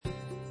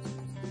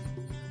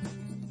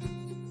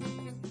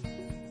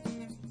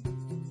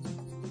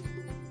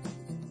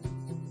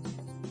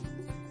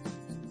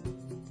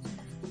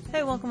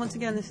Hey, welcome once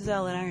again. This is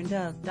Elle at Iron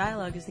Dove.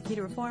 Dialogue is the key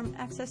to reform.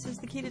 Access is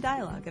the key to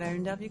dialogue. At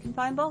Iron Dove, you can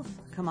find both.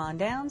 Come on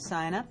down,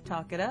 sign up,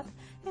 talk it up,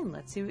 and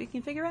let's see what we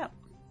can figure out.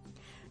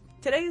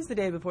 Today is the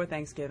day before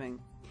Thanksgiving.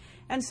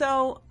 And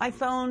so I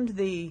phoned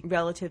the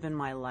relative in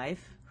my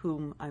life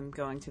whom I'm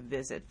going to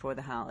visit for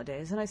the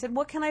holidays. And I said,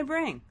 what can I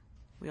bring?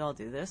 We all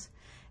do this.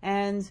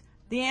 And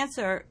the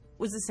answer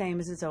was the same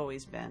as it's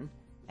always been.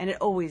 And it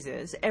always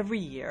is, every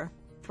year,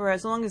 for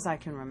as long as I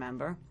can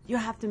remember. You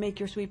have to make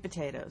your sweet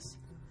potatoes.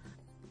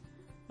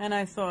 And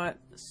I thought,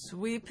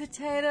 sweet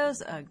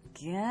potatoes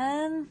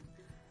again?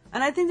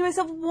 And I think to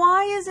myself,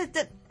 why is it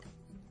that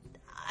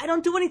I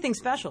don't do anything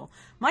special?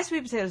 My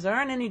sweet potatoes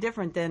aren't any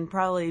different than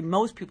probably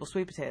most people's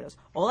sweet potatoes.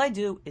 All I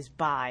do is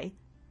buy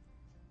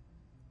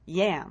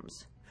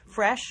Yams,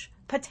 fresh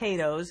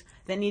potatoes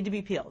that need to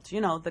be peeled.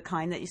 You know, the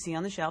kind that you see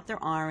on the shelf.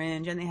 They're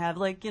orange and they have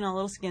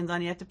little skins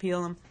on. You have to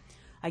peel them.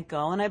 I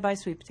go and I buy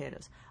sweet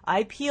potatoes.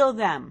 I peel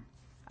them.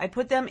 I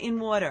put them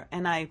in water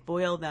and I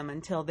boil them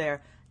until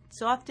they're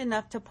soft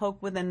enough to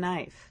poke with a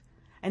knife.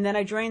 And then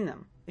I drain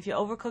them. If you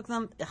overcook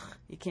them,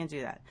 you can't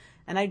do that.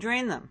 And I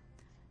drain them.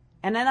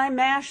 And then I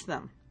mash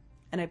them.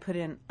 And I put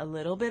in a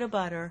little bit of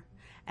butter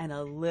and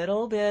a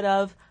little bit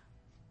of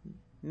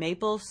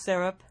maple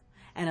syrup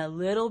and a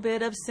little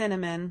bit of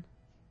cinnamon.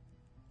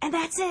 And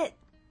that's it.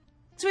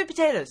 Sweet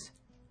potatoes.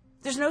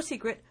 There's no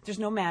secret. There's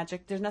no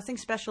magic. There's nothing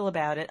special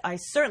about it. I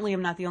certainly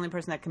am not the only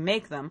person that can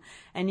make them.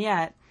 And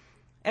yet,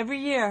 every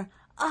year,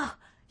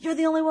 you're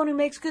the only one who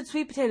makes good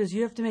sweet potatoes.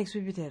 You have to make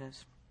sweet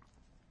potatoes.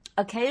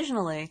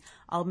 Occasionally,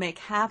 I'll make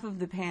half of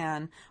the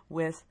pan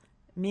with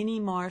mini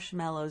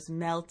marshmallows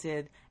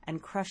melted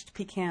and crushed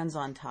pecans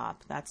on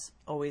top. That's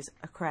always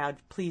a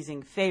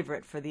crowd-pleasing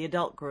favorite for the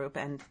adult group.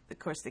 And, of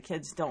course, the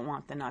kids don't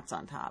want the nuts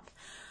on top.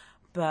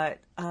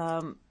 But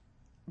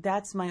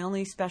that's my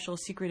only special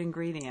secret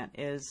ingredient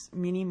is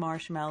mini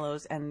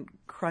marshmallows and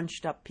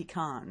crunched up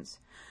pecans.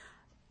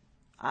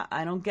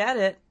 I don't get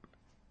it.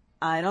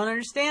 I don't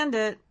understand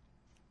it.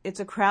 It's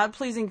a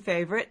crowd-pleasing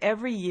favorite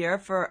every year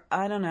for,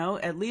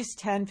 at least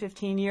 10,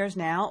 15 years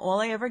now.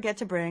 All I ever get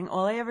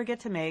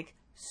to make,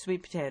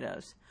 sweet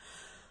potatoes.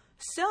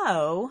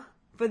 So,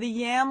 for the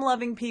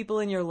yam-loving people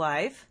in your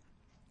life,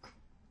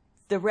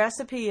 the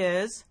recipe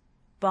is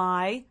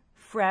buy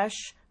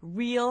fresh,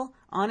 real,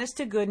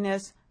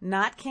 honest-to-goodness,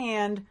 not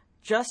canned,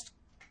 just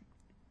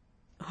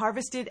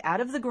harvested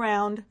out of the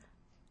ground,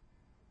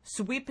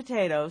 sweet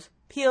potatoes,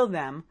 peel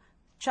them,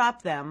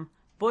 chop them,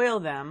 boil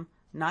them,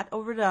 not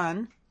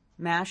overdone,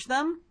 mash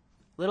them,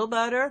 little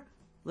butter,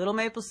 little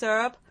maple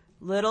syrup,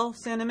 little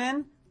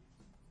cinnamon,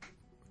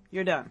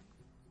 you're done.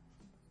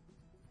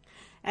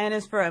 And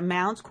as for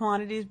amounts,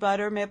 quantities,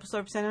 butter, maple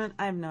syrup, cinnamon,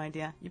 I have no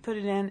idea. You put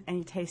it in and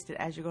you taste it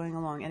as you're going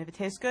along. And if it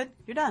tastes good,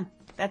 you're done.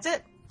 That's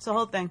it. It's the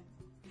whole thing.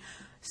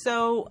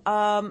 So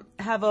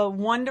have a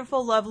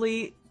wonderful,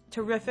 lovely,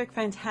 terrific,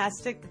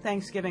 fantastic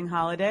Thanksgiving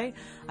holiday.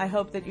 I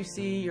hope that you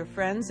see your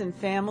friends and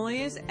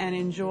families and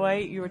enjoy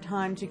your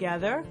time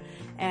together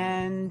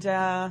and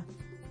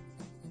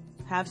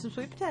have some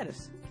sweet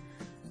potatoes.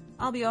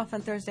 I'll be off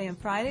on Thursday and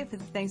Friday for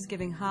the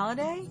Thanksgiving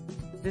holiday,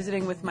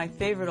 visiting with my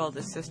favorite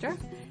oldest sister,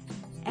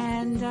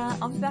 and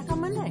I'll be back on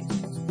Monday.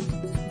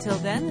 Until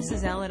then, this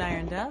is Elle at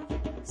Iron Dove,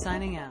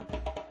 signing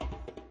out.